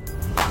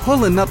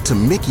Pulling up to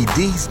Mickey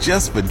D's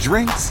just for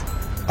drinks?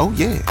 Oh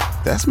yeah,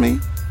 that's me.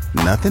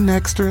 Nothing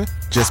extra,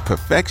 just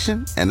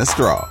perfection and a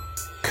straw.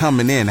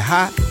 Coming in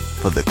hot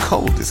for the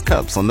coldest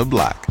cups on the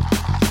block.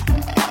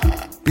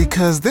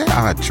 Because there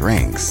are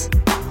drinks.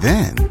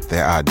 Then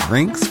there are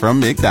drinks from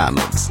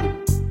McDonald's.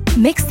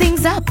 Mix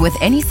things up with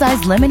any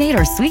size lemonade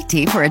or sweet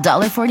tea for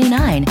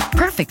 $1.49.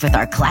 Perfect with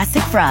our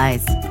classic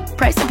fries.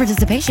 Price and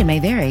participation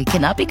may vary.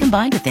 Cannot be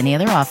combined with any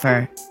other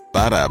offer.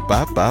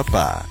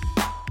 Ba-da-ba-ba-ba.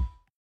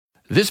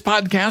 This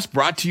podcast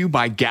brought to you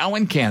by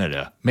Gowan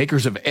Canada,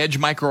 makers of Edge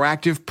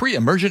Microactive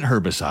pre-emergent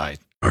herbicide.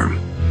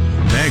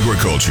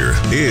 Agriculture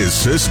is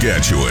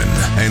Saskatchewan,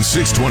 and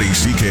 620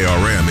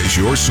 CKRM is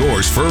your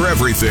source for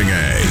everything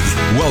ag.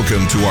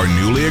 Welcome to our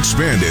newly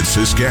expanded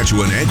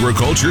Saskatchewan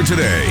Agriculture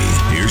Today.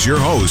 Here's your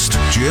host,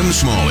 Jim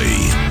Smalley.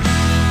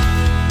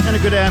 And a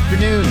good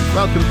afternoon.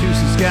 Welcome to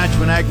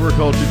Saskatchewan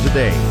Agriculture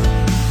Today.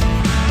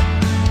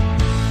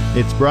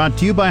 It's brought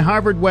to you by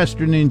Harvard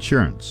Western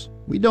Insurance.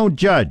 We don't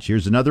judge.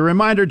 Here's another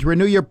reminder to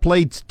renew your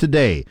plates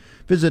today.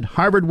 Visit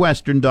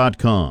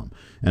harvardwestern.com.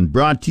 And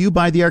brought to you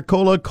by the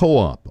Arcola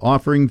Co-op,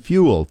 offering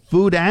fuel,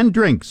 food, and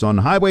drinks on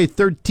Highway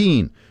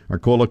 13.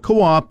 Arcola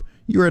Co-op,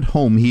 you're at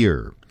home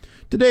here.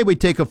 Today we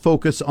take a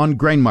focus on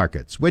grain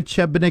markets, which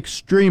have been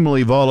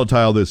extremely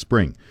volatile this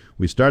spring.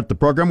 We start the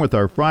program with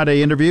our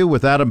Friday interview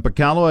with Adam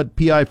Picallo at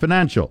PI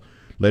Financial.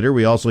 Later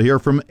we also hear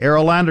from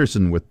Errol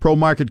Anderson with Pro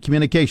Market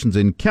Communications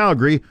in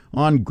Calgary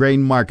on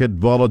grain market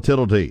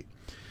volatility.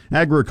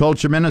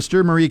 Agriculture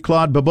Minister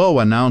Marie-Claude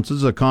Bebeau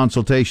announces a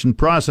consultation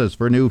process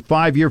for a new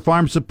 5-year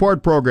farm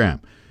support program,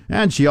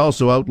 and she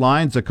also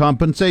outlines a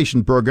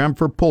compensation program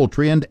for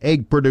poultry and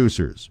egg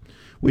producers.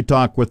 We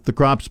talk with the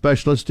crop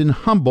specialist in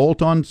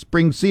Humboldt on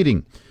spring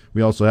seeding.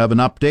 We also have an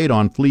update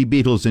on flea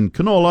beetles in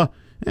canola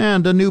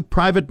and a new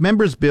private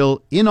members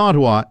bill in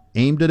Ottawa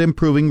aimed at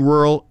improving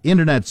rural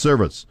internet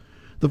service.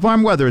 The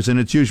farm weather is in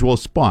its usual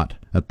spot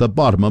at the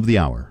bottom of the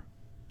hour.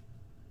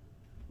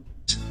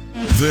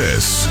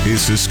 This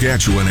is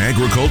Saskatchewan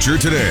Agriculture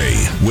Today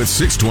with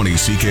 620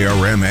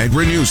 CKRM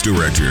Agri-News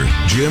Director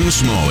Jim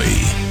Smalley.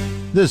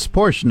 This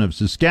portion of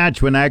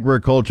Saskatchewan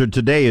Agriculture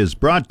Today is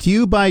brought to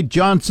you by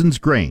Johnson's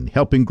Grain,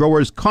 helping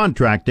growers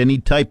contract any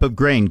type of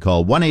grain.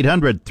 Call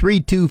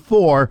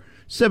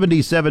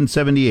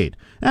 1-800-324-7778.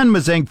 And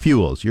Mazank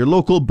Fuels, your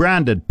local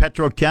branded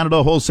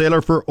Petro-Canada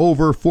wholesaler for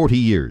over 40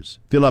 years.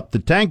 Fill up the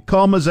tank,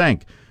 call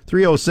Mazank,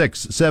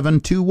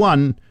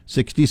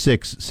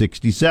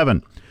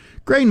 306-721-6667.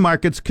 Grain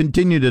markets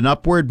continued an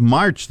upward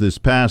march this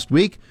past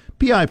week.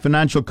 PI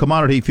Financial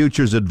Commodity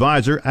Futures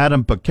Advisor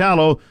Adam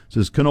Picallo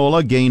says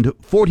canola gained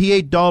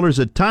 $48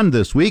 a ton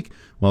this week,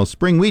 while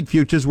spring wheat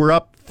futures were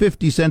up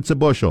 50 cents a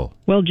bushel.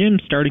 Well, Jim,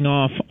 starting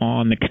off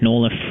on the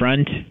canola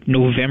front,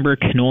 November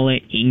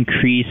canola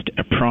increased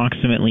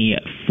approximately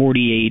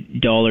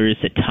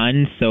 $48 a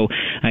ton, so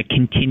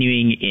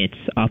continuing its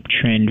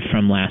uptrend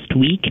from last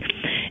week.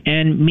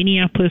 And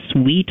Minneapolis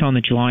wheat on the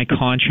July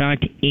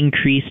contract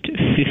increased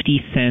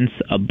 50 cents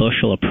a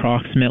bushel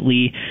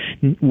approximately.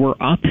 We're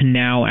up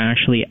now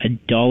actually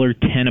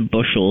 $1.10 a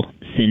bushel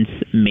since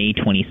May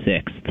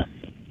 26th.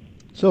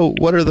 So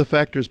what are the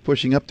factors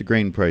pushing up the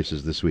grain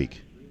prices this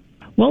week?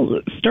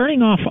 Well,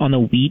 starting off on the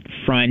wheat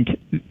front,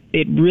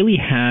 it really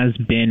has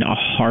been a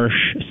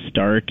harsh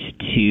start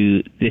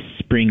to this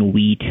spring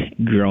wheat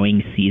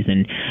growing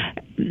season.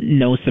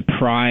 No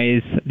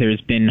surprise,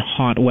 there's been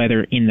hot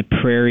weather in the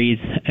prairies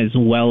as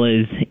well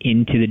as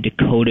into the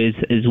Dakotas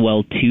as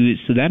well too.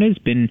 So that has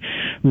been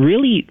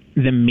really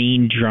the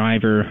main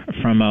driver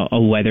from a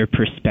weather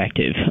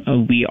perspective.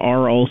 We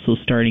are also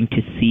starting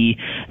to see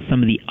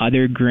some of the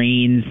other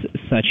grains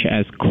such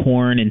as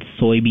corn and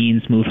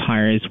soybeans move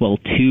higher as well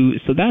too.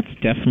 So that's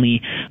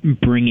definitely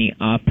bringing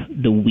up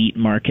the wheat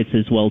markets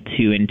as well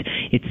too. And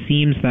it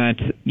seems that,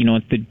 you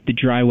know, the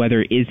dry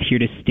weather is here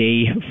to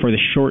stay for the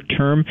short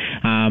term.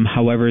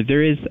 However,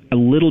 there is a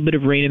little bit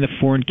of rain in the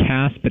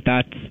forecast, but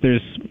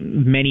there's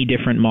many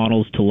different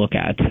models to look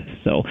at.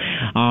 So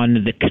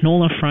on the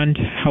canola front,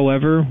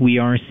 however, we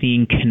are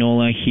seeing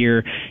canola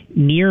here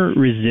near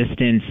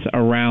resistance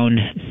around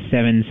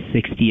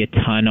 $7.60 a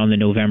ton on the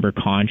November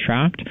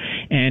contract.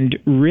 And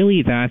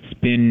really that's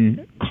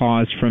been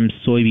caused from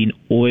soybean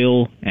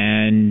oil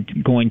and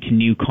going to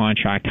new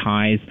contract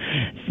highs.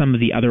 Some of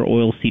the other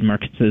oilseed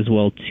markets as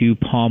well too,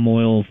 palm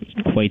oil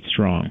quite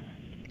strong.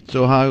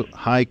 So how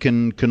high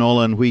can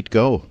canola and wheat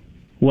go?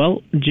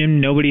 Well, Jim,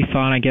 nobody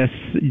thought, I guess,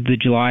 the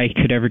July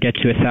could ever get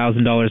to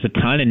 $1,000 a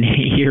ton, and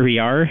here we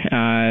are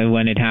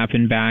when it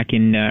happened back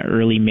in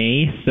early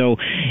May. So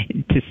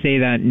to say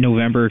that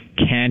November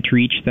can't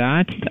reach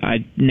that,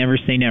 I'd never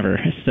say never.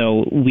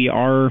 So we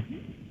are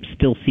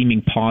still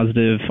seeming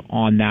positive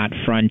on that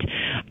front.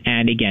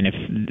 And again, if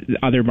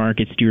other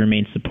markets do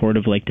remain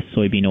supportive, like the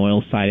soybean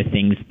oil side of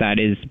things, that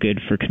is good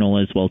for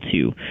canola as well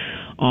too.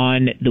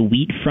 On the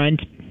wheat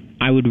front,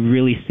 I would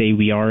really say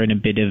we are in a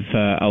bit of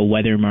a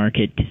weather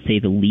market, to say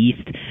the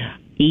least.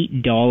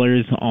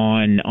 $8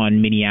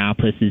 on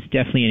Minneapolis is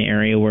definitely an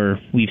area where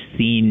we've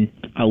seen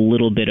a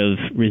little bit of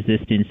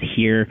resistance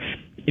here.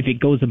 If it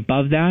goes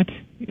above that,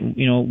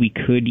 we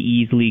could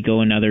easily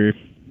go another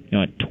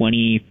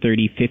 20,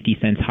 30, 50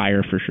 cents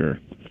higher for sure.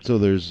 So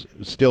there's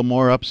still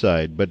more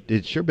upside, but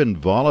it's sure been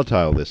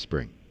volatile this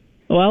spring.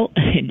 Well,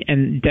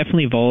 and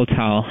definitely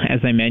volatile. As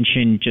I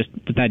mentioned, just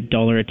that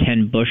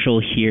 $1.10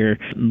 bushel here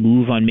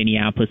move on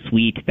Minneapolis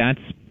wheat, that's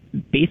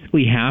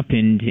basically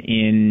happened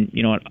in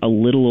a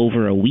little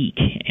over a week,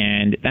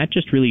 and that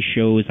just really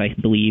shows, I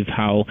believe,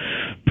 how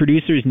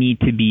producers need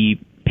to be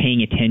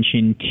paying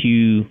attention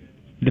to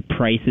the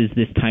prices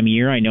this time of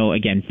year. I know,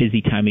 again,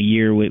 busy time of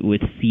year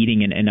with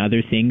seeding and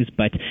other things,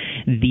 but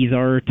these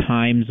are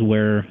times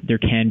where there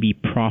can be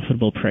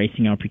profitable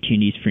pricing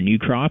opportunities for new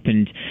crop,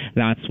 and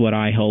that's what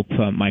I hope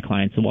my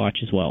clients will watch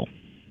as well.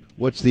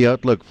 What's the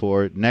outlook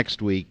for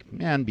next week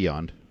and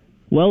beyond?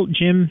 Well,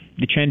 Jim,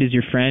 the trend is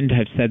your friend.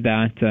 I've said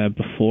that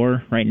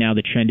before. Right now,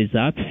 the trend is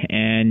up,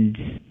 and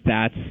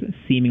that's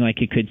seeming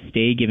like it could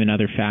stay given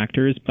other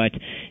factors, but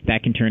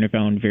that can turn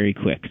around very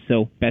quick.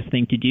 So best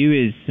thing to do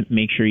is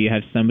make sure you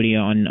have somebody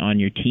on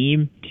your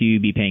team to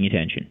be paying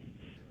attention.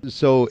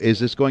 So is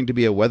this going to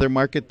be a weather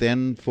market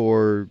then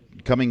for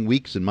coming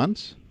weeks and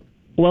months?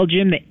 Well,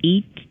 Jim, the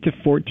 8 to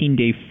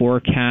 14-day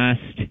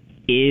forecast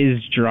is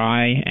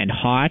dry and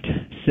hot.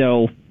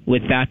 So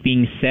with that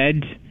being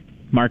said,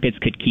 markets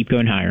could keep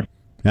going higher.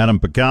 Adam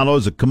Picallo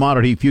is a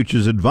commodity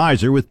futures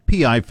advisor with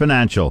PI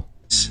Financial.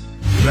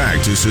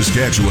 Back to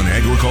Saskatchewan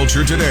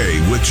Agriculture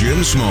Today with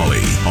Jim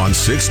Smalley on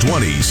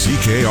 620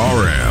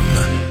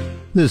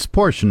 CKRM. This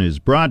portion is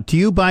brought to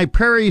you by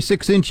Prairie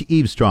 6-inch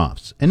eaves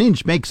troughs. An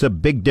inch makes a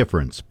big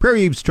difference.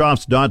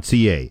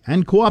 PrairieEavesTroughs.ca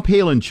and Co-op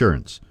Hail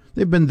Insurance.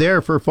 They've been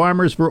there for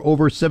farmers for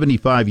over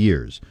 75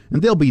 years,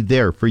 and they'll be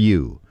there for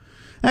you.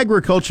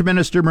 Agriculture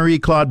Minister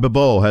Marie-Claude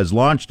Bebeau has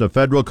launched a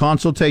federal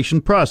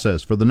consultation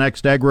process for the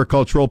next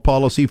agricultural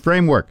policy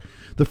framework.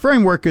 The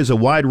framework is a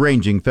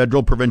wide-ranging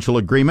federal-provincial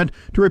agreement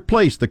to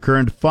replace the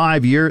current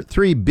 5-year,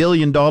 $3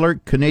 billion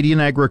Canadian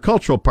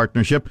agricultural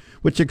partnership,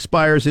 which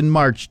expires in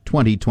March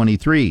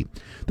 2023.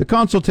 The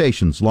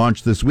consultations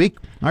launched this week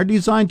are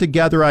designed to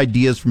gather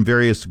ideas from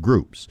various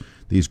groups.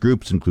 These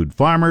groups include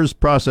farmers,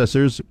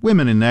 processors,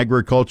 women in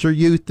agriculture,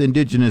 youth,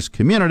 indigenous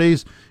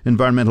communities,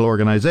 environmental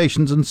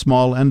organizations, and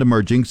small and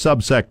emerging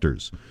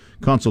subsectors.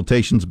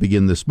 Consultations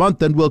begin this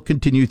month and will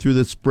continue through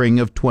the spring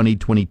of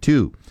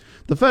 2022.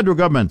 The federal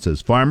government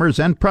says farmers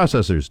and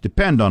processors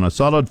depend on a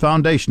solid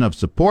foundation of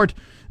support,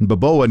 and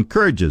Bebeau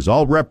encourages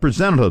all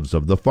representatives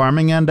of the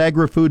farming and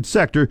agri-food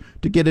sector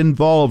to get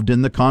involved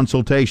in the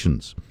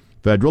consultations.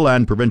 Federal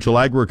and provincial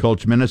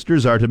agriculture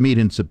ministers are to meet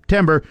in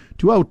September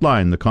to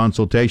outline the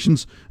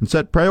consultations and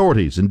set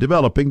priorities in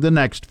developing the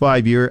next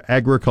 5-year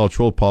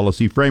agricultural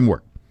policy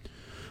framework.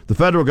 The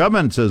federal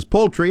government says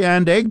poultry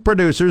and egg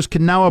producers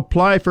can now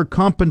apply for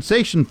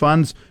compensation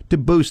funds to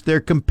boost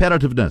their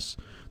competitiveness.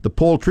 The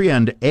Poultry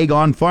and Egg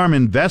on-Farm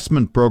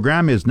Investment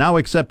Program is now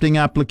accepting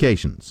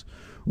applications.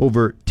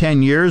 Over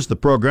 10 years, the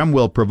program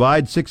will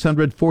provide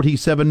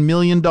 $647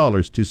 million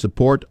to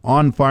support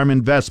on-farm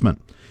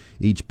investment.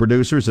 Each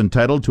producer is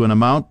entitled to an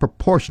amount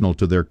proportional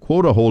to their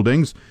quota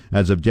holdings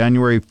as of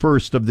January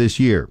 1st of this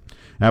year.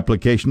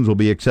 Applications will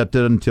be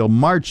accepted until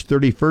March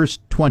 31st,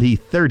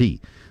 2030.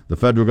 The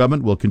federal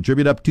government will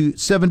contribute up to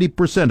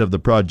 70% of the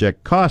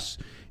project costs,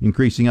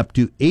 increasing up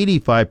to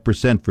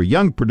 85% for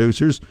young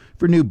producers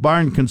for new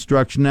barn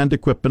construction and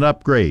equipment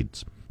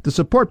upgrades. The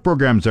support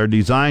programs are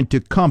designed to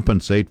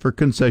compensate for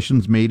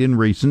concessions made in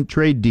recent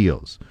trade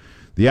deals.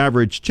 The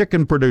average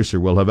chicken producer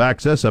will have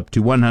access up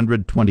to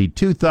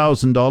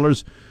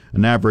 $122,000,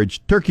 an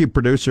average turkey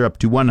producer up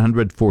to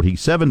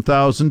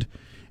 $147,000,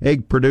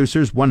 egg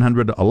producers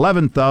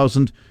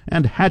 $111,000,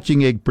 and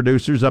hatching egg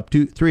producers up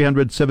to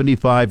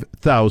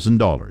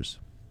 $375,000.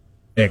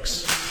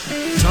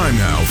 Time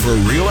now for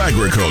Real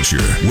Agriculture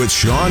with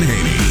Sean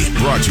Haney.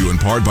 Brought to you in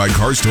part by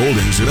Karst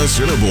Holdings in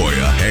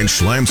Assiniboia and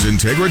Schlamps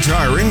Integra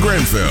Tire in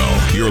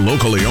Grenfell. Your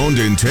locally owned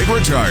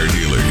Integra Tire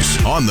dealers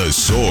on The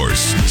Source,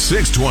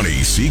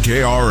 620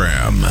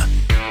 CKRM.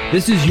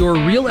 This is your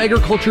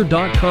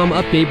RealAgriculture.com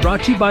update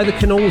brought to you by the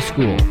Canola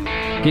School.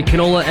 Get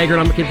canola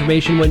agronomic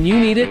information when you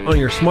need it on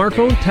your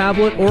smartphone,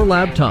 tablet, or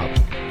laptop.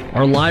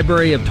 Our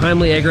library of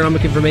timely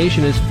agronomic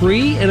information is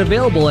free and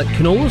available at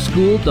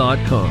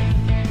canolaschool.com.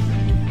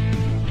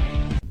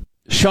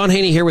 Sean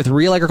Haney here with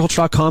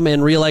RealAgriculture.com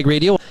and Real Ag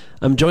Radio.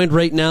 I'm joined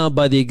right now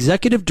by the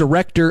Executive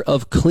Director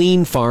of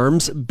Clean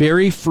Farms,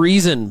 Barry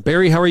Friesen.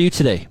 Barry, how are you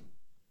today?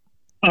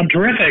 I'm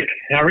terrific.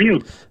 How are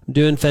you?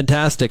 Doing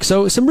fantastic.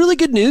 So some really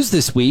good news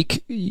this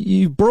week.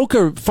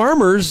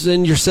 Farmers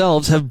and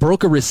yourselves have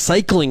broke a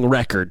recycling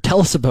record.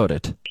 Tell us about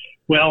it.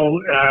 Well,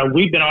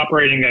 we've been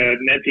operating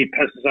an empty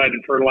pesticide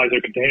and fertilizer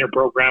container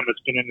program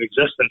that's been in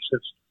existence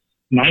since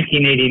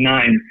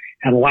 1989.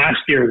 And last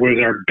year was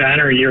our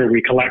banner year.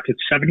 We collected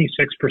 76%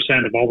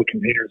 of all the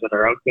containers that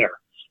are out there,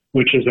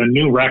 which is a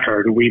new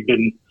record. We've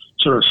been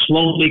sort of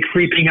slowly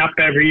creeping up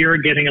every year,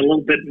 getting a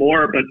little bit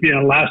more. But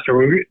last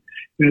year,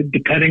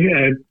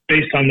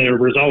 based on the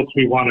results,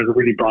 we wanted to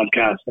really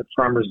broadcast that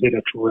farmers did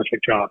a terrific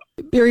job.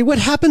 Barry, what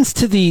happens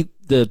to the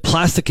the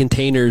plastic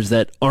containers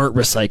that aren't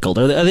recycled?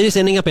 Are they just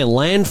ending up in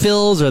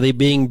landfills? Are they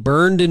being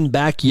burned in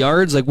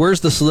backyards? Like,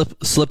 where's the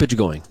slippage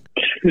going?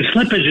 The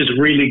slippage is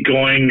really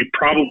going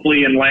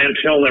probably in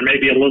landfill. There may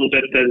be a little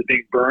bit that is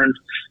being burned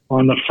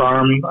on the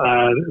farm.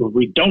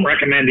 We don't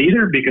recommend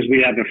either because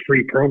we have a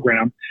free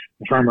program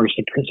for farmers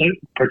to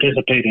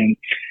participate in.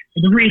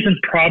 The reason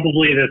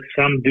probably that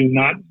some do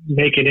not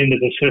make it into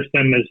the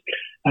system is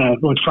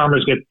when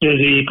farmers get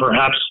busy,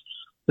 perhaps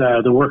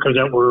the workers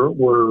that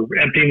were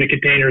emptying the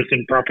containers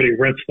didn't properly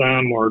rinse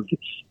them or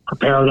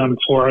prepare them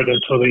for it,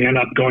 and so they end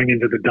up going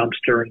into the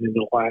dumpster and into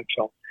the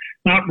landfill.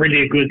 Not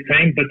really a good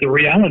thing, but the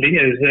reality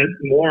is that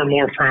more and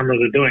more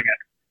farmers are doing it.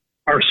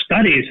 Our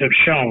studies have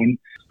shown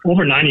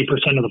over 90%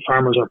 of the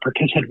farmers are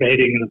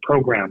participating in the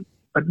program.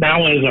 But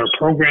now as our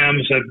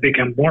programs have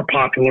become more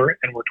popular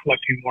and we're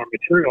collecting more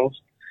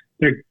materials,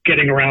 they're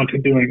getting around to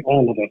doing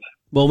all of it.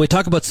 Well, when we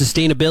talk about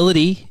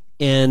sustainability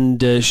and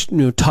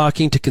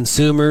talking to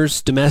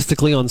consumers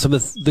domestically on some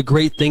of the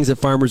great things that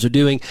farmers are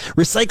doing,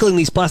 recycling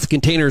these plastic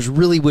containers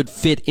really would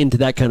fit into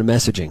that kind of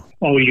messaging.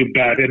 Oh, you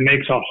bet. It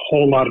makes a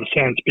whole lot of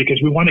sense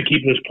because we want to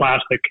keep this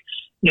plastic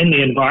in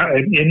the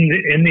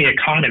in the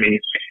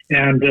economy.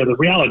 And the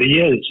reality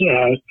is,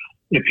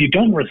 if you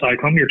don't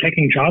recycle them, you're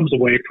taking jobs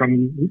away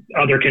from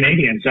other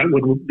Canadians that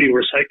would be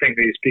recycling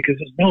these because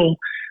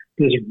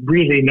there's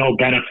really no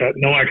benefit,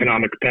 no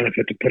economic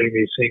benefit to putting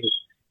these things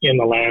in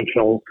the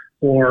landfill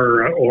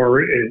or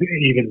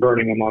even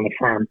burning them on the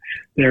farm.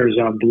 There's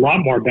a lot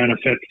more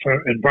benefit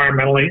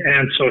environmentally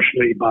and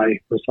socially by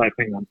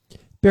recycling them.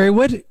 Barry,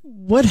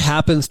 what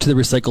happens to the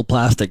recycled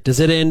plastic? Does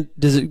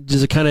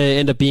it kind of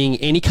end up being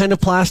any kind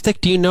of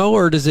plastic, do you know,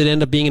 or does it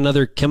end up being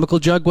another chemical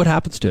jug? What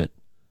happens to it?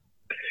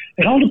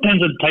 It all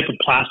depends on the type of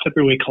plastic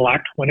that we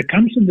collect. When it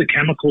comes to the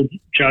chemical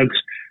jugs,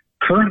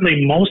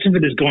 currently most of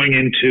it is going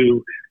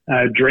into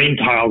drain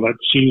tile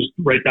that's used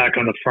right back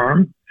on the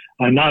farm.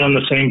 Not on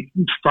the same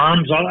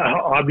farms,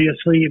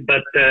 obviously,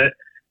 but the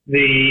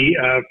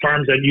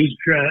farms that use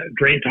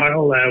drain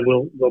tile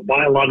will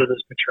buy a lot of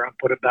this material and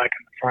put it back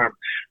in the farm.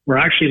 We're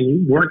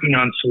actually working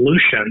on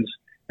solutions,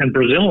 and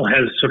Brazil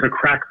has sort of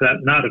cracked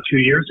that nut a few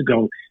years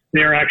ago.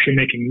 They're actually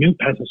making new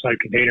pesticide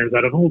containers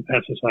out of old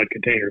pesticide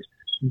containers.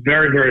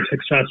 Very, very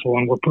successful,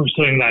 and we're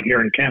pursuing that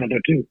here in Canada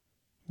too.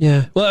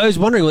 Yeah. Well, I was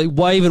wondering,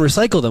 why even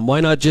recycle them? Why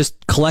not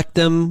just collect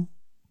them,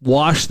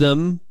 wash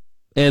them,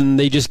 and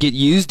they just get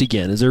used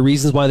again? Is there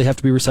reasons why they have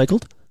to be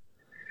recycled?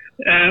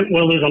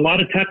 Well, there's a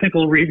lot of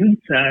technical reasons.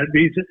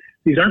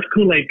 These aren't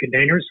Kool-Aid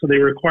containers, so they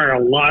require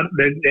a lot.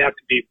 They have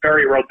to be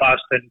very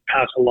robust and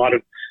pass a lot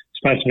of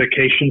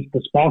specifications.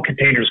 The small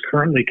containers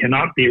currently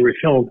cannot be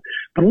refilled,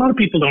 but a lot of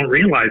people don't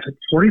realize that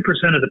 40%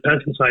 of the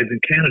pesticides in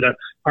Canada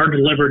are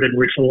delivered in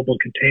refillable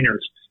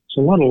containers.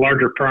 So a lot of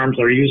larger farms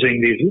are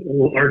using these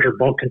larger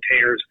bulk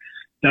containers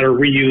that are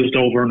reused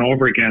over and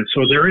over again.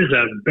 So there is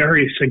a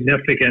very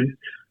significant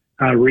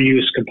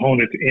reuse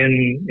component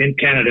in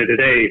Canada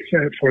today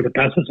for the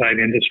pesticide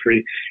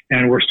industry,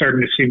 and we're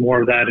starting to see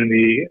more of that in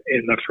the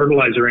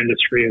fertilizer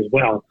industry as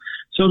well.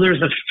 So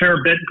there's a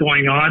fair bit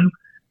going on.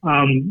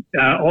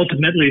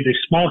 Ultimately, the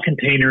small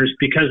containers,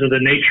 because of the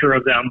nature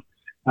of them,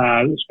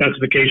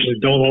 specifications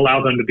don't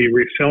allow them to be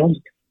refilled.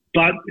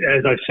 But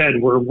as I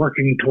said, we're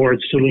working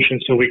towards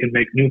solutions so we can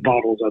make new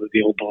bottles out of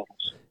the old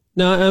bottles.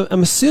 Now,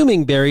 I'm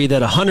assuming, Barry,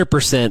 that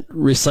 100%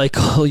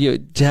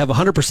 recycle, to have a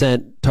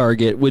 100%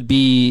 target would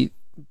be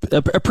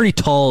a pretty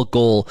tall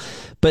goal.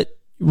 But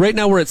right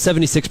now we're at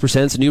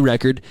 76%. It's a new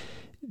record.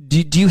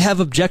 Do you have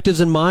objectives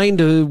in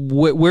mind?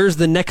 Where's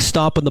the next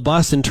stop on the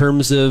bus in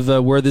terms of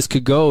where this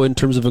could go in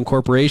terms of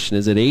incorporation?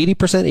 Is it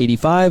 80%,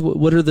 85%?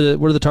 What are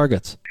the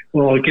targets?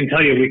 Well, I can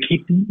tell you, we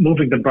keep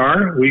moving the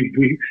bar.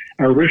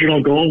 Our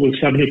original goal was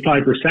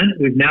 75%.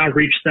 We've now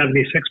reached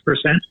 76%.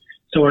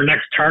 So our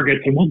next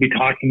target, and we'll be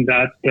talking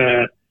that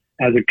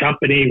as a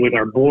company with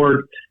our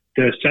board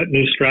to set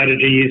new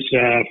strategies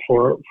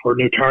for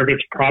new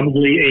targets,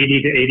 probably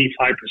 80 to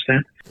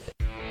 85%.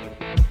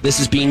 This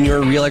has been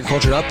your Real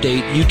Agriculture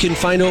Update. You can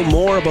find out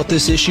more about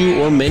this issue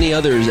or many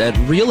others at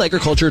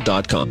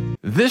realagriculture.com.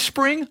 This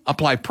spring,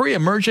 apply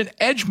pre-emergent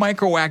Edge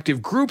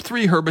Microactive Group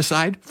 3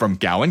 herbicide from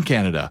Gowan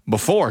Canada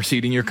before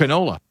seeding your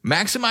canola.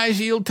 Maximize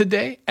yield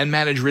today and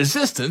manage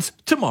resistance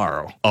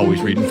tomorrow.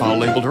 Always read and follow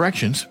label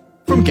directions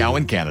from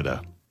Gowan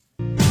Canada.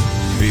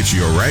 It's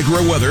your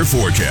agri-weather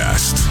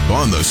forecast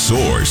on The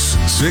Source,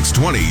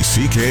 620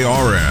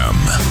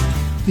 CKRM.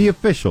 The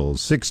official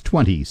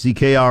 620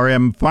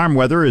 CKRM Farm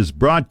Weather is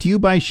brought to you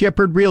by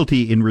Shepherd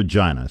Realty in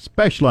Regina,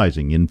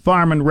 specializing in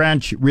farm and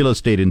ranch real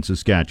estate in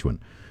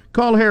Saskatchewan.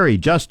 Call Harry,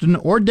 Justin,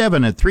 or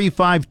Devin at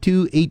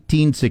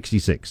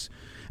 352-1866.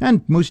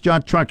 And Moose Jaw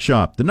Truck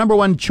Shop, the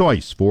 #1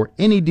 choice for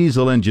any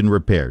diesel engine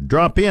repair.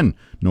 Drop in,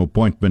 no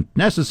appointment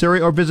necessary,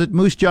 or visit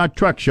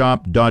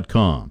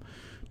moosejawtruckshop.com.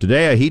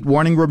 Today, a heat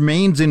warning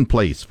remains in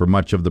place for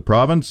much of the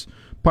province.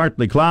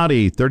 Partly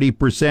cloudy,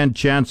 30%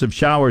 chance of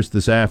showers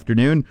this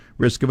afternoon,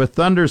 risk of a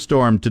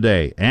thunderstorm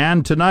today.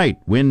 And tonight,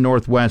 wind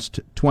northwest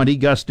 20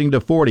 gusting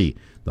to 40,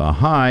 the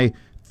high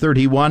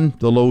 31,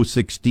 the low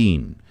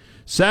 16.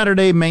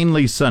 Saturday,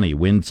 mainly sunny.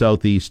 Wind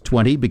southeast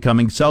 20,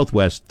 becoming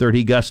southwest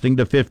 30, gusting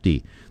to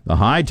 50. The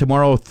high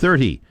tomorrow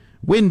 30.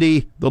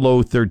 Windy, the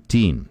low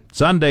 13.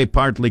 Sunday,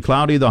 partly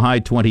cloudy, the high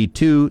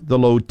 22, the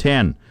low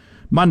 10.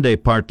 Monday,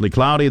 partly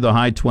cloudy, the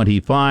high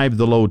 25,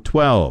 the low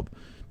 12.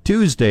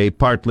 Tuesday,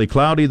 partly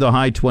cloudy, the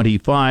high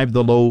 25,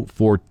 the low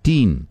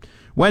 14.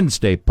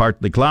 Wednesday,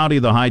 partly cloudy,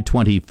 the high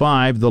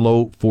 25, the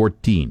low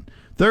 14.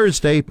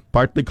 Thursday,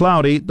 partly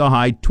cloudy, the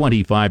high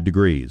 25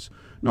 degrees.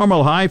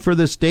 Normal high for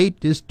the state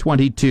is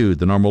 22.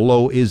 The normal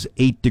low is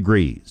 8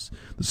 degrees.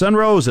 The sun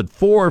rose at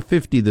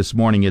 4:50 this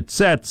morning. It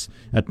sets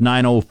at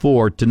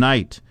 9:04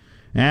 tonight.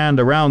 And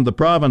around the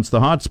province,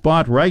 the hot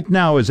spot right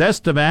now is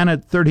Estevan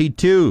at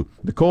 32.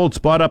 The cold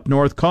spot up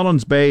north,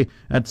 Collins Bay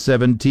at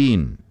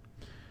 17.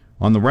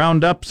 On the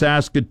roundup,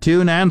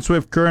 Saskatoon and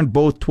Swift Current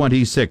both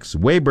 26.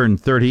 Weyburn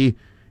 30.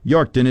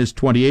 Yorkton is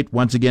 28.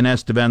 Once again,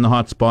 Estevan the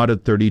hot spot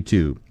at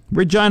 32.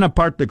 Regina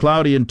partly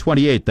cloudy and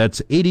 28.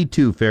 That's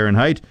 82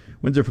 Fahrenheit.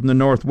 Winds are from the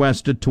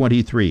northwest at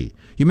 23.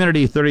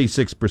 Humidity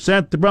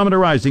 36%. The barometer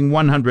rising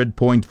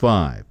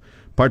 100.5.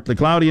 Partly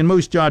cloudy in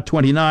Moose Jaw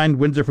 29.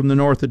 Winds are from the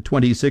north at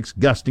 26,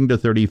 gusting to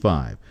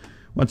 35.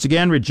 Once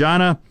again,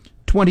 Regina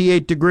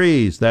 28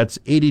 degrees. That's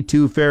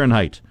 82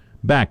 Fahrenheit.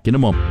 Back in a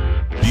moment.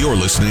 You're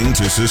listening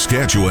to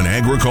Saskatchewan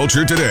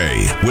Agriculture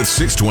Today with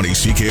 620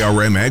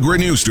 CKRM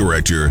Agri-News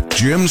Director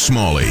Jim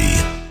Smalley.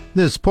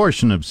 This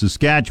portion of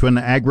Saskatchewan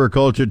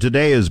Agriculture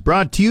Today is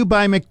brought to you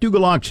by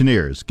McDougall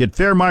Auctioneers. Get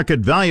fair market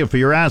value for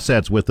your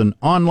assets with an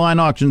online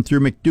auction through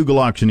McDougall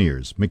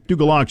Auctioneers,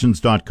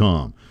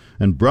 McDougallAuctions.com.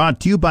 And brought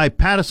to you by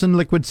Pattison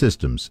Liquid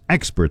Systems,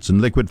 experts in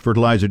liquid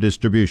fertilizer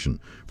distribution.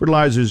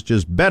 Fertilizer's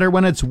just better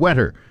when it's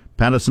wetter.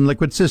 Pattison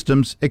Liquid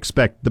Systems,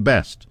 expect the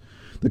best.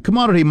 The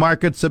commodity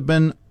markets have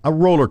been a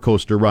roller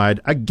coaster ride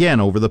again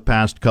over the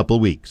past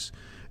couple weeks.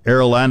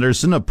 Errol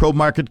Anderson of Pro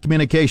Market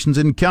Communications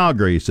in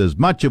Calgary says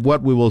much of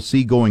what we will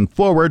see going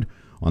forward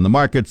on the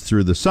markets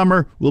through the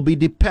summer will be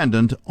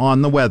dependent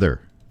on the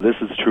weather. This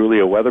is truly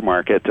a weather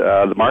market.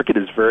 The market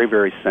is very,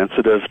 very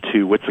sensitive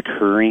to what's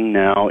occurring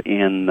now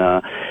in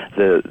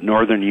the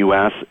northern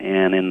U.S.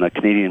 and in the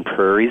Canadian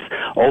prairies.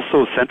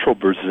 Also, central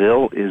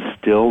Brazil is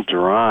still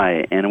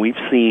dry, and we've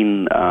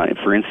seen,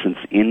 for instance,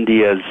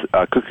 India's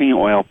cooking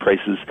oil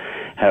prices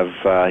have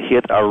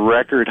hit a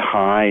record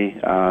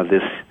high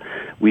this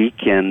week,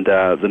 and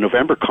the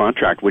November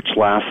contract, which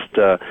last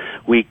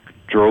week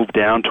drove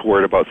down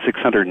toward about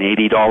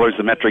 $680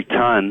 a metric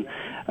ton,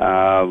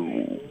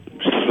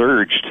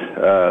 surged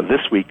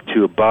this week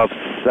to above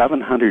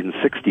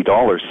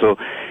 $760. So,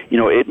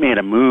 it made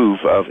a move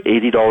of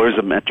 $80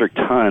 a metric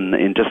ton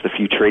in just a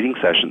few trading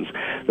sessions.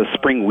 The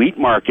spring wheat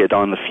market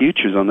on the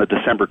futures on the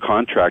December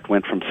contract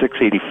went from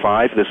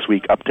 $685 this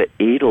week up to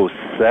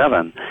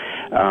 $807.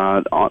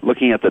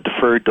 Looking at the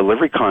deferred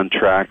delivery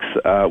contracts,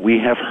 we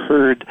have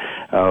heard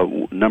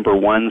number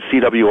one,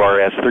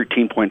 CWRS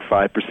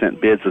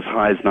 13.5% bids as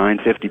high as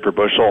 $9.50 per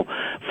bushel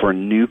for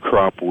new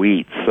crop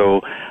wheat.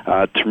 So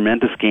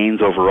tremendous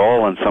gains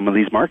overall on some of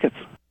these markets.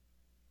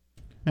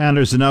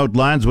 Anderson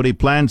outlines what he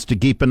plans to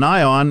keep an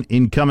eye on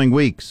in coming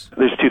weeks.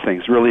 There's two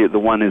things. Really,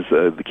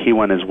 the key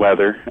one is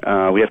weather.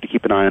 We have to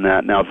keep an eye on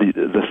that. Now,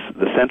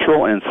 the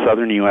central and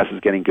southern U.S.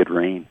 is getting good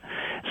rain.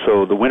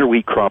 So the winter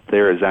wheat crop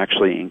there is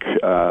actually,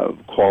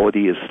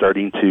 quality is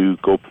starting to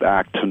go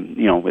back to,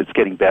 it's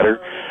getting better.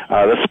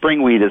 The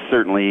spring wheat is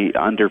certainly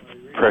under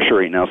pressure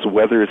right now, so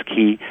weather is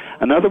key.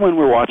 Another one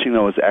we're watching,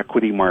 though, is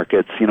equity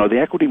markets. The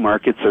equity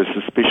markets are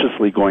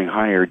suspiciously going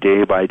higher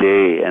day by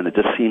day, and it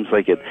just seems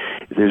like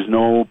there's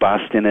no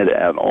bust in it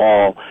at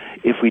all.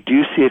 If we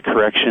do see a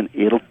correction,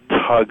 it'll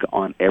tug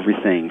on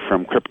everything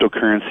from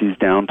cryptocurrencies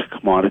down to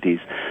commodities.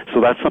 So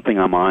that's something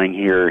I'm eyeing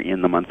here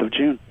in the month of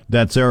June.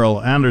 That's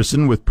Errol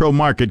Anderson with Pro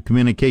Market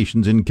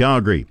Communications in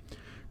Calgary.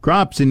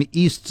 Crops in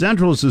east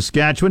central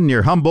Saskatchewan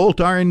near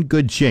Humboldt are in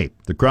good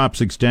shape. The crops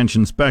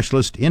extension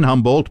specialist in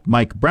Humboldt,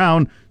 Mike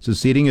Brown, says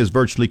seeding is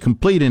virtually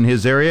complete in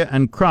his area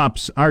and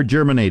crops are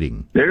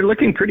germinating. They're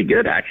looking pretty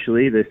good,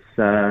 actually.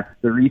 The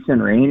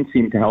recent rain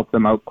seemed to help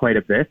them out quite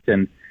a bit,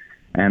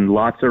 and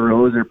lots of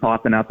rows are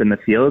popping up in the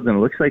fields, and it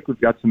looks like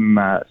we've got some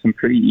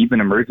pretty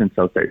even emergence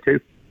out there too.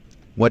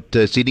 What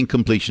seeding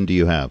completion do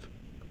you have?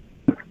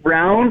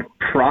 Round,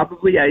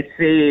 probably, I'd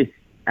say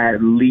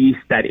at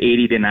least at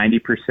 80 to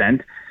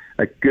 90%.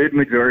 A good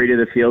majority of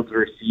the fields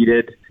were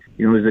seeded.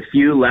 There's a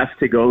few left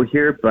to go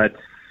here, but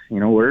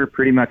we're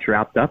pretty much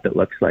wrapped up, it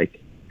looks like.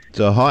 It's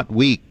a hot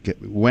week.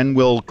 When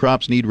will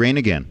crops need rain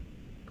again?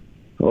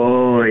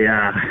 Oh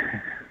yeah,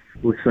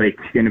 looks like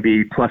it's going to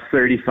be plus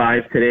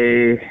 35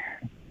 today.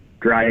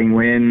 Drying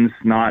winds,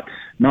 not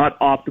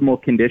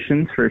optimal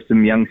conditions for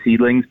some young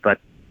seedlings, but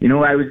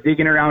I was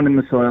digging around in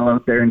the soil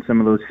out there in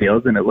some of those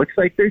fields, and it looks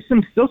like there's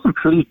still some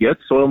pretty good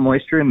soil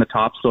moisture in the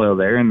topsoil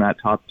there, in that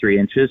top 3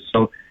 inches.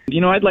 So,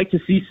 I'd like to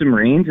see some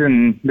rains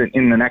in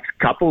the next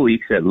couple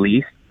weeks at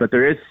least, but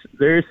there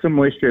is some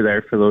moisture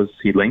there for those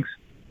seedlings.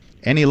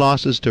 Any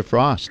losses to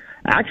frost?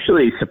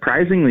 Actually,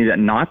 surprisingly,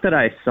 not that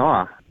I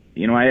saw.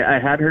 I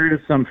had heard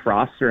of some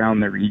frosts around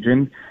the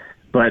region,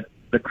 but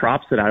the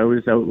crops that I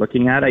was out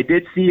looking at, I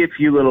did see a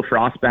few little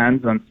frost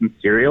bands on some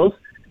cereals,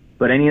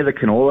 but any of the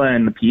canola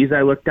and the peas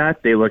I looked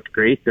at, they looked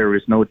great. There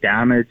was no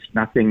damage,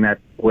 nothing that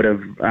would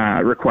have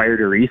required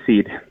a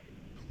reseed.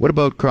 What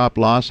about crop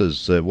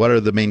losses? What are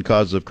the main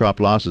causes of crop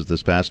losses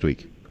this past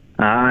week?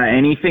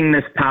 Anything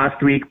this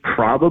past week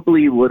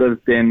probably would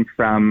have been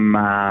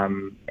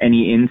from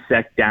any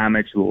insect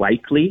damage,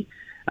 likely.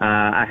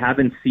 I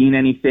haven't seen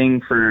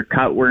anything for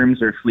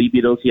cutworms or flea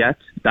beetles yet.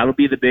 That'll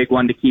be the big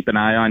one to keep an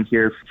eye on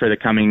here for the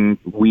coming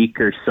week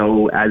or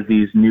so as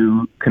these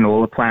new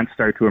canola plants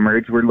start to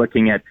emerge. We're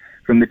looking at,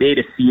 from the date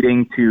of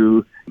seeding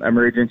to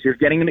emergence, you're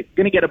going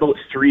to get about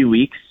 3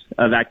 weeks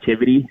of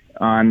activity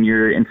on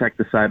your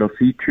insecticidal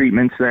seed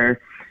treatments there.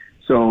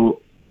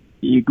 So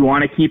you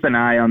want to keep an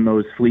eye on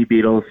those flea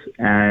beetles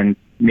and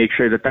make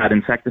sure that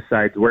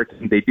insecticide's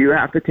working. They do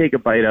have to take a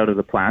bite out of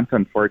the plant,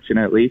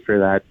 unfortunately, for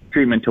that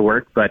treatment to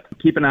work, but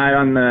keep an eye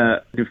on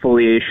the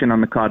defoliation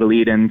on the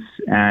cotyledons,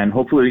 and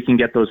hopefully we can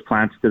get those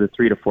plants to the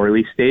 3 to 4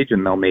 leaf stage,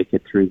 and they'll make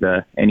it through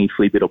any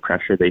flea beetle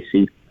pressure they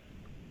see.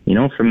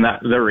 From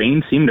that, the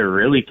rain seemed to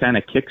really kind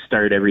of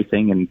kickstart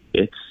everything, and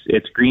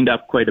it's greened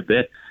up quite a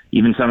bit.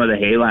 Even some of the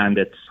hayland,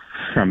 it's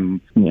from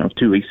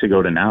 2 weeks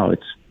ago to now,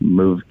 it's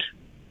moved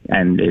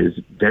and is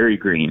very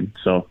green.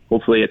 So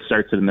hopefully it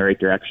starts it in the right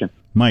direction.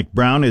 Mike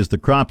Brown is the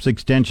crops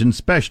extension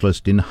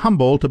specialist in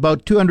Humboldt,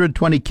 about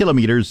 220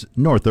 kilometers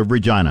north of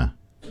Regina.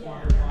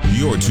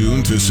 You're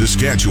tuned to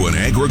Saskatchewan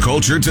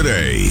Agriculture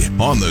Today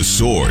on The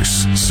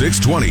Source,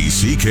 620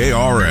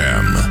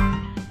 CKRM.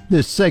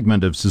 This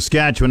segment of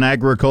Saskatchewan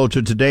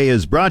Agriculture Today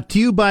is brought to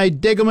you by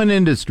Degelman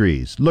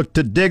Industries. Look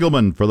to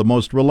Degelman for the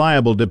most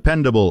reliable,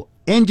 dependable,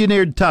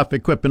 engineered tough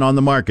equipment on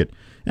the market.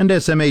 And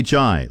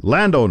SMHI.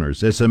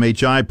 Landowners,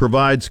 SMHI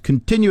provides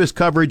continuous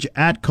coverage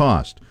at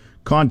cost.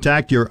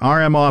 Contact your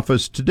RM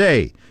office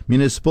today.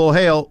 Municipal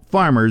Hail,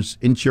 farmers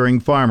insuring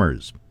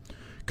farmers.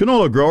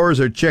 Canola growers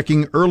are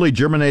checking early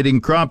germinating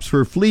crops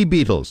for flea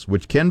beetles,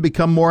 which can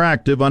become more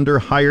active under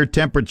higher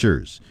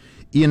temperatures.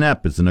 Ian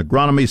Epp is an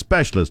agronomy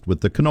specialist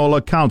with the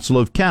Canola Council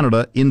of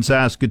Canada in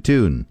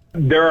Saskatoon.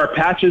 There are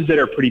patches that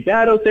are pretty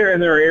bad out there,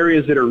 and there are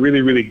areas that are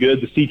really, really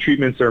good. The seed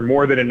treatments are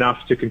more than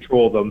enough to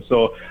control them.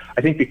 So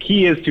I think the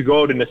key is to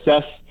go out and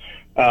assess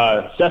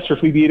for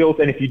flea beetles,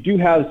 and if you do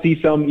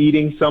see some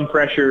eating, some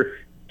pressure,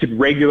 to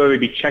regularly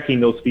be checking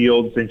those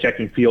fields and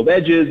checking field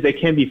edges. They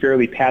can be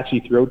fairly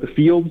patchy throughout the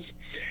fields.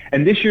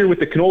 And this year, with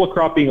the canola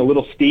crop being a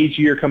little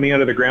stagier coming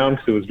out of the ground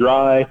because it was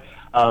dry,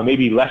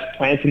 maybe less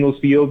plants in those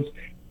fields,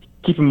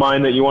 keep in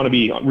mind that you want to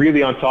be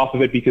really on top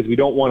of it because we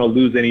don't want to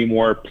lose any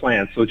more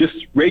plants. So just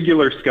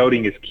regular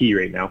scouting is key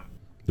right now.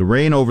 The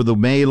rain over the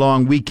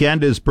May-long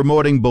weekend is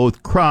promoting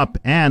both crop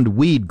and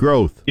weed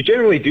growth. You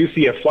generally do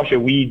see a flush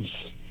of weeds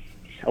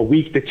a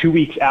week to 2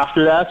 weeks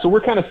after that. So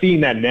we're kind of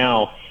seeing that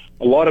now.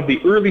 A lot of the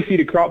early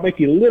seeded crop might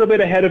be a little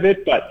bit ahead of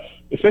it, but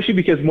especially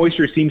because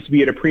moisture seems to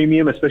be at a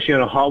premium, especially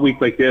on a hot week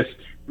like this,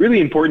 really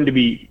important to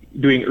be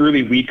doing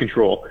early weed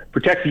control.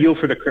 Protect yield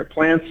for the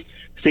plants,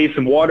 save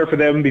some water for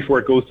them before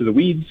it goes to the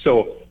weeds.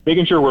 So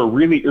making sure we're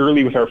really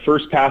early with our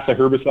first pass of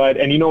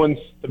herbicide. And and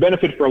the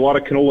benefit for a lot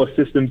of canola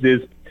systems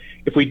is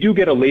if we do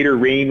get a later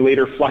rain,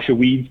 later flush of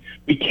weeds,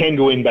 we can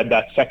go in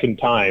that second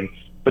time.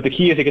 But the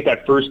key is to get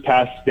that first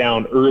pass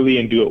down early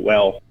and do it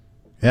well.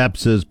 Epp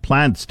says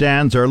plant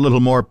stands are a little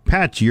more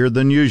patchier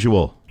than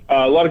usual.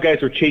 A lot of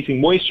guys are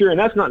chasing moisture, and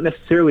that's not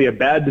necessarily a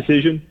bad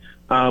decision.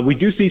 We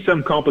do see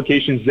some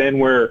complications then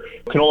where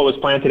canola was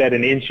planted at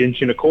an inch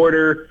and a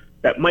quarter.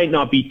 That might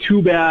not be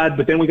too bad,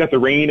 but then we got the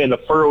rain and the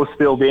furrows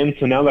filled in,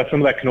 so now that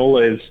some of that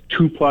canola is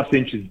 2+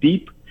 inches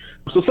deep.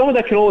 So some of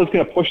that canola is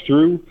going to push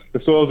through.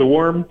 The soils are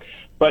warm,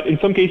 but in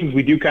some cases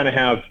we do kind of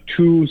have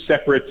two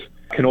separate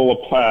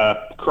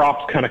canola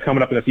crops kind of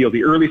coming up in the field.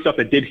 The early stuff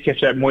that did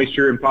catch that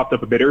moisture and popped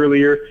up a bit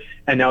earlier,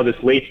 and now this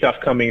late stuff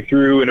coming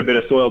through and a bit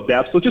of soil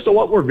depth. So just a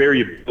lot more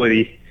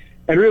variability.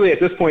 And really at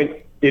this point,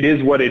 it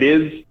is what it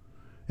is.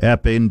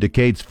 Epp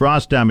indicates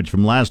frost damage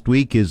from last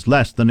week is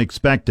less than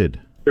expected.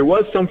 There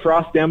was some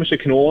frost damage to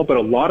canola, but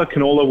a lot of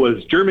canola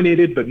was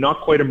germinated but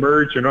not quite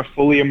emerged or not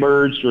fully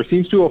emerged or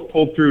seems to have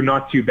pulled through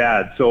not too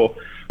bad. So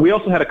we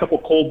also had a couple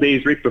cold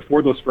days right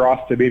before those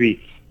frosts to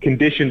maybe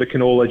condition the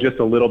canola just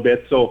a little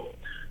bit. So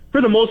for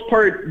the most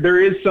part,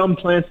 there is some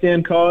plant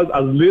stand cause.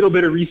 A little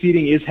bit of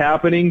reseeding is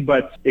happening,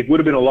 but it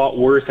would have been a lot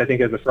worse, I think,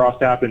 as the frost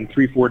happened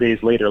 3-4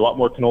 days later. A lot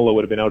more canola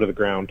would have been out of the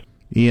ground.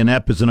 Ian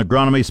Epp is an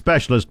agronomy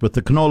specialist with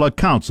the Canola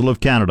Council of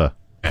Canada.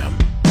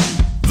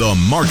 The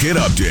Market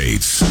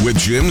Updates with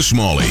Jim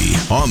Smalley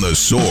on The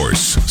Source,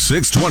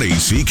 620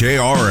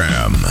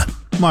 CKRM.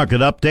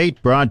 Market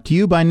Update brought to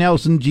you by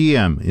Nelson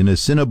GM in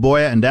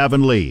Assiniboia and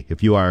Avonlea.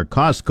 If you are a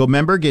Costco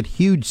member, get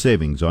huge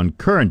savings on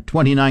current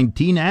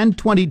 2019 and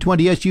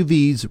 2020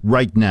 SUVs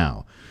right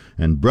now.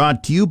 And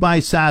brought to you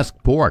by Sask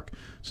Pork.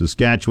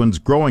 Saskatchewan's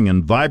growing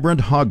and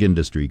vibrant hog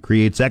industry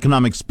creates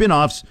economic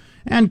spin-offs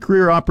and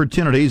career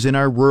opportunities in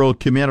our rural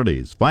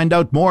communities. Find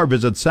out more,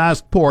 visit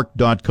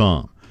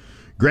saskpork.com.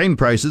 Grain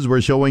prices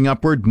were showing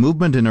upward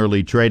movement in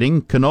early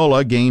trading.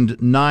 Canola gained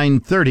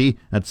 $9.30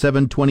 at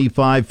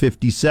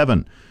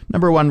 $725.57.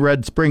 Number 1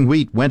 red spring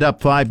wheat went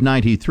up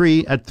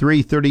 $5.93 at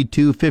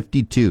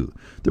 $332.52.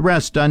 The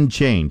rest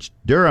unchanged.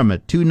 Durum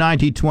at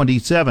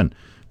 $290.27.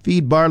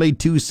 Feed barley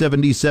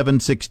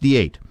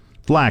 $277.68.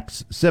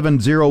 Flax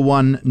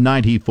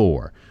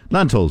 $701.94.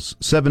 Lentils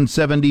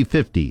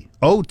 $770.50.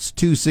 Oats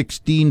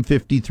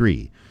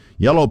 $216.53.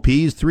 Yellow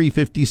peas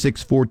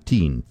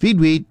 $356.14. Feed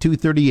wheat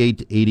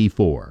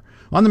 $238.84.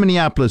 On the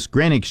Minneapolis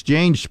Grain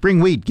Exchange, spring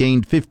wheat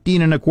gained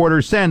 15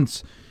 1/4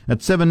 cents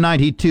at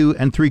 $7.92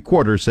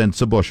 3/4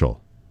 cents a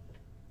bushel.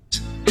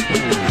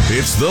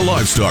 It's the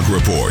Livestock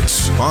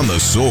Reports on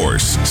The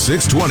Source,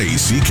 620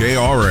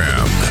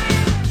 CKRM.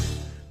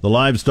 The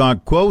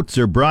livestock quotes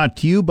are brought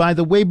to you by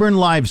the Weyburn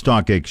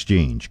Livestock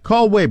Exchange.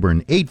 Call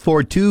Weyburn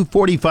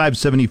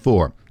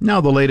 842-4574. Now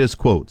the latest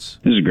quotes.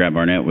 This is Grant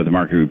Barnett with the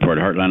Market Report.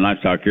 Heartland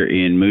Livestock here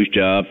in Moose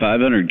Jaw.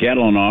 500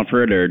 cattle on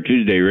offer at our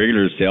Tuesday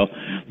regular sale.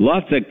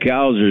 Lots of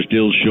cows are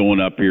still showing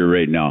up here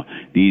right now.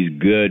 These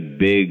good,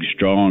 big,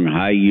 strong,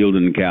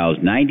 high-yielding cows.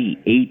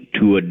 98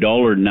 to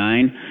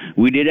 $1.09.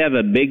 We did have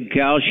a big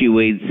cow. She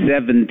weighed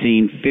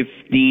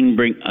 17.15,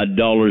 bring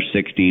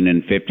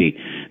 $1.16.50.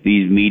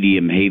 These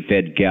medium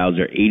hay-fed cows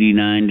are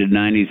 89 to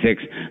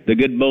 96. The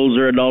good bulls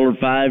are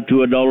 $1.05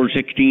 to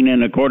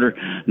 $1.16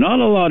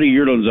 Not a lot of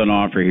yearlings on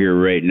offer here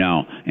right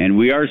now, and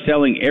we are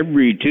selling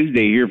every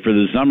Tuesday here for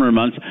the summer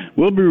months.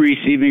 We'll be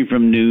receiving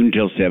from noon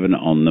till 7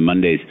 on the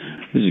Mondays.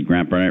 This is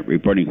Grant Barnett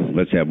reporting.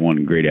 Let's have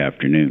one great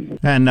afternoon.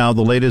 And now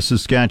the latest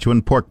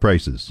Saskatchewan pork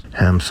prices.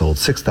 Ham sold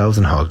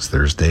 6,000 hogs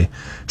Thursday,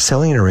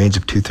 selling in a range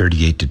of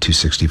 $238 to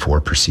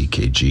 $264 per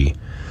CKG.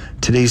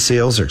 Today's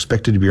sales are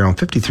expected to be around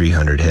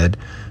 5,300 head,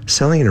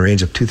 selling in a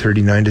range of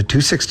 $239 to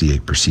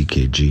 $268 per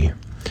CKG.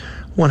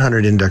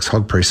 100 index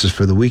hog prices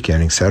for the week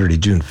ending Saturday,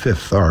 June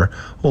 5th are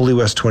Ole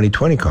West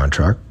 2020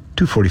 contract,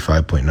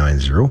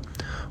 $245.90,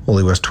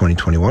 Ole West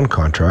 2021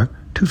 contract,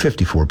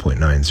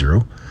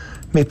 $254.90,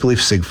 Maple Leaf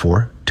Sig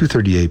 4,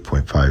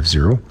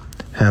 $238.50,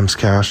 Hams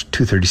Cash,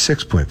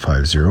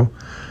 $236.50,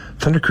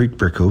 Thunder Creek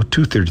Brico,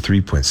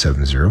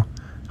 $233.70,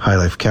 High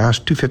Life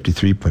Cash,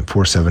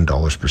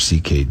 $253.47 per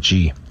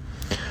CKG.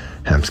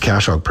 Ham's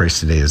cash hog price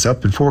today is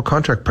up, and forward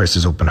contract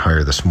prices open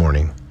higher this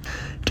morning.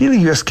 Daily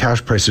U.S.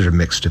 cash prices are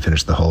mixed to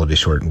finish the holiday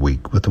shortened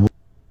week, with the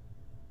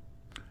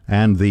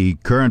And the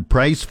current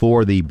price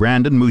for the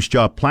Brandon Moose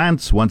Jaw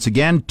plants, once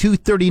again,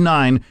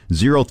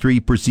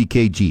 $239.03 per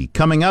CKG.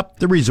 Coming up,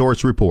 the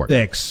Resource Report.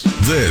 Thanks.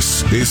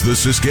 This is the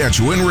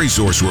Saskatchewan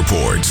Resource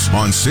Report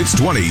on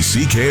 620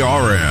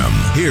 CKRM.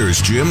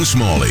 Here's Jim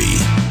Smalley.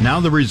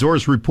 Now the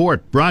Resource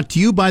Report, brought to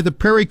you by the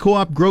Prairie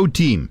Co-op Grow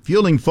Team,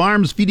 fueling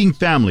farms, feeding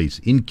families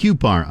in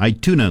Cupar,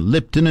 Ituna,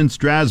 Lipton, and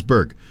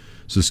Strasbourg.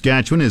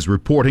 Saskatchewan is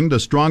reporting the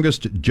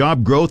strongest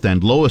job growth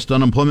and lowest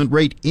unemployment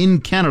rate in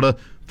Canada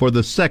for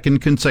the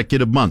second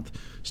consecutive month.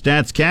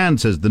 StatsCan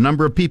says the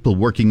number of people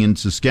working in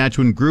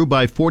Saskatchewan grew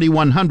by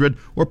 4,100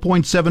 or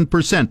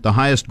 0.7%, the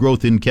highest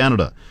growth in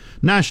Canada.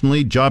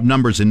 Nationally, job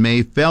numbers in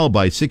May fell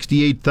by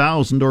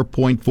 68,000 or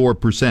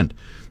 0.4%.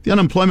 The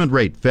unemployment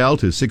rate fell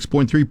to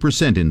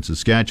 6.3% in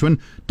Saskatchewan,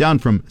 down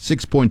from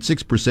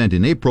 6.6%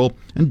 in April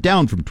and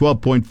down from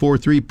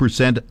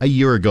 12.43% a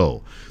year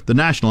ago. The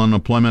national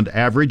unemployment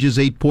average is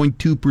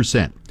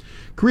 8.2%.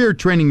 Career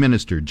Training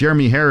Minister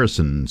Jeremy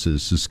Harrison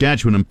says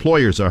Saskatchewan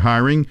employers are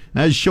hiring,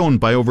 as shown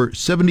by over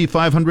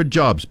 7,500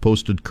 jobs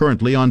posted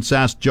currently on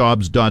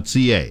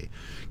saskjobs.ca.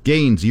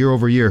 Gains year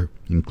over year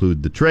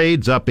include the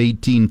trades, up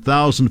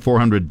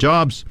 18,400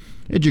 jobs,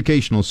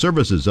 educational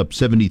services up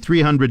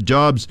 7,300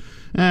 jobs,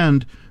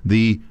 and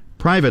the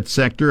private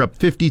sector up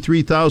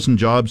 53,000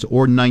 jobs,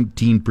 or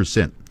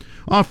 19%.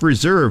 Off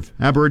reserve,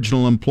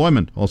 Aboriginal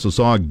employment also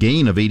saw a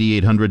gain of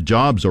 8,800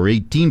 jobs, or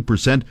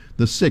 18%,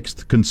 the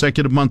sixth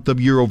consecutive month of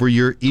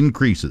year-over-year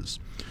increases.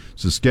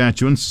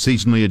 Saskatchewan's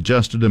seasonally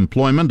adjusted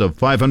employment of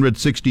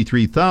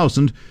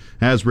 563,000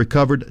 has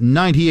recovered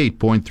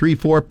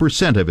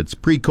 98.34% of its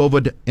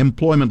pre-COVID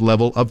employment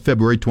level of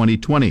February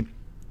 2020.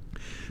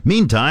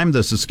 Meantime,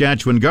 the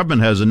Saskatchewan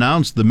government has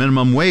announced the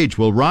minimum wage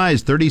will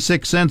rise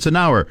 36 cents an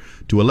hour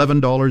to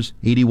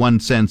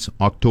 $11.81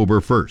 October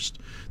 1st.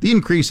 The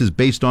increase is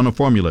based on a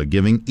formula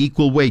giving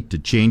equal weight to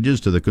changes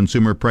to the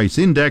Consumer Price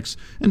Index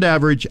and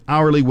average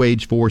hourly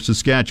wage for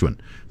Saskatchewan.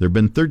 There have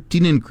been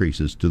 13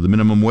 increases to the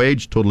minimum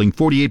wage, totaling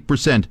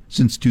 48%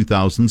 since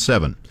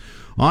 2007.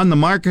 On the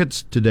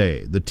markets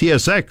today, the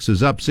TSX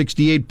is up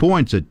 68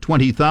 points at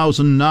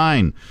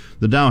 20,009.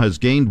 The Dow has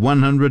gained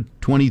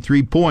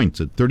 123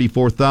 points at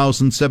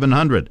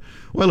 34,700.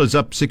 Oil is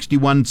up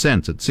 61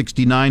 cents at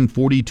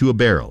 69.42 a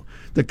barrel.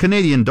 The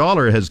Canadian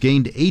dollar has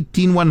gained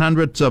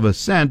 18/100ths of a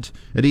cent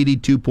at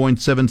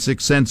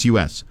 82.76 cents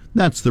U.S.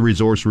 That's the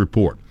Resource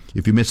Report.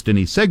 If you missed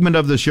any segment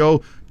of the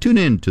show, tune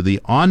in to the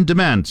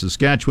on-demand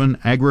Saskatchewan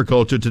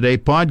Agriculture Today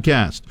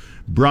podcast,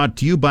 brought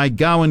to you by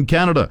Gowan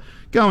Canada.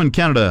 Gowan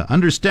Canada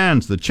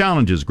understands the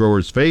challenges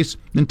growers face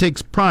and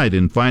takes pride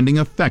in finding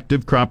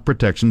effective crop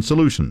protection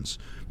solutions.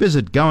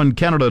 Visit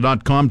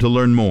GowanCanada.com to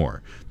learn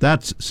more.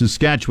 That's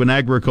Saskatchewan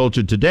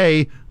Agriculture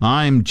Today.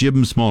 I'm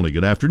Jim Smalley.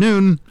 Good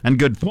afternoon and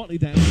good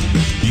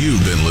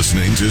You've been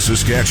listening to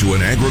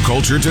Saskatchewan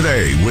Agriculture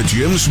Today with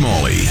Jim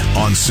Smalley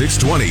on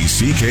 620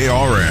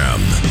 CKRM.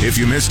 If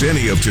you missed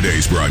any of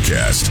today's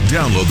broadcast,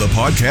 download the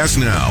podcast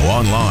now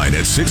online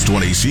at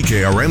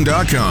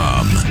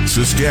 620CKRM.com.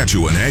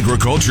 Saskatchewan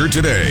Agriculture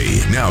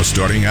Today, now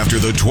starting after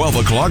the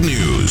 12 o'clock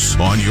news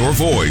on your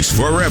voice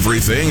for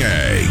everything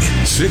ag.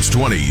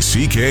 620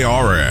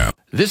 CKRM.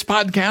 This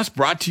podcast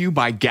brought to you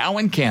by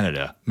Gowan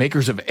Canada,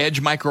 makers of Edge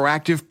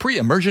Microactive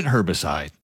pre-emergent herbicide.